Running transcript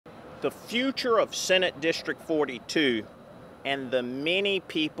The future of Senate District 42 and the many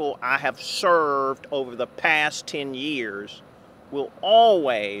people I have served over the past 10 years will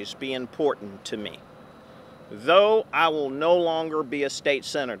always be important to me. Though I will no longer be a state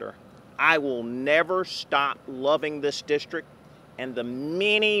senator, I will never stop loving this district and the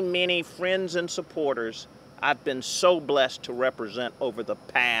many, many friends and supporters I've been so blessed to represent over the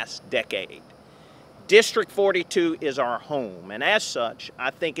past decade. District 42 is our home, and as such,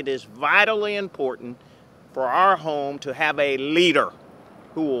 I think it is vitally important for our home to have a leader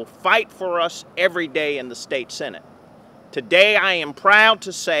who will fight for us every day in the state Senate. Today, I am proud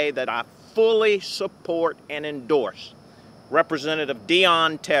to say that I fully support and endorse Representative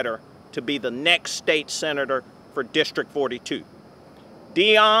Deon Tedder to be the next state senator for District 42.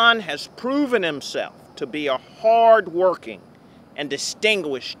 Deon has proven himself to be a hard-working and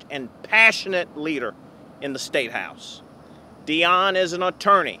distinguished and passionate leader in the State House. Deon is an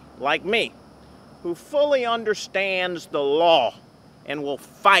attorney, like me, who fully understands the law and will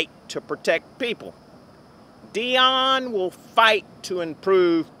fight to protect people. Deon will fight to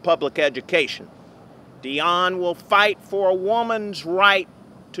improve public education. Deon will fight for a woman's right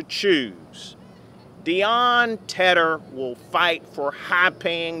to choose. Deon Tedder will fight for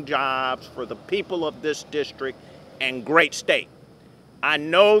high-paying jobs for the people of this district and great state. I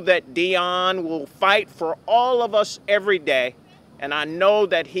know that Deon will fight for all of us every day, and I know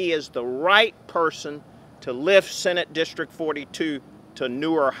that he is the right person to lift Senate District 42 to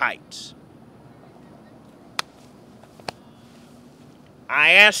newer heights.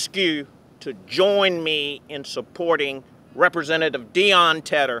 I ask you to join me in supporting Representative Deon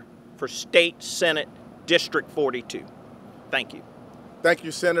Tedder for State Senate District 42. Thank you. Thank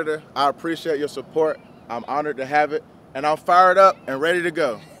you, Senator. I appreciate your support. I'm honored to have it, and I'm fired up and ready to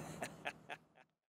go.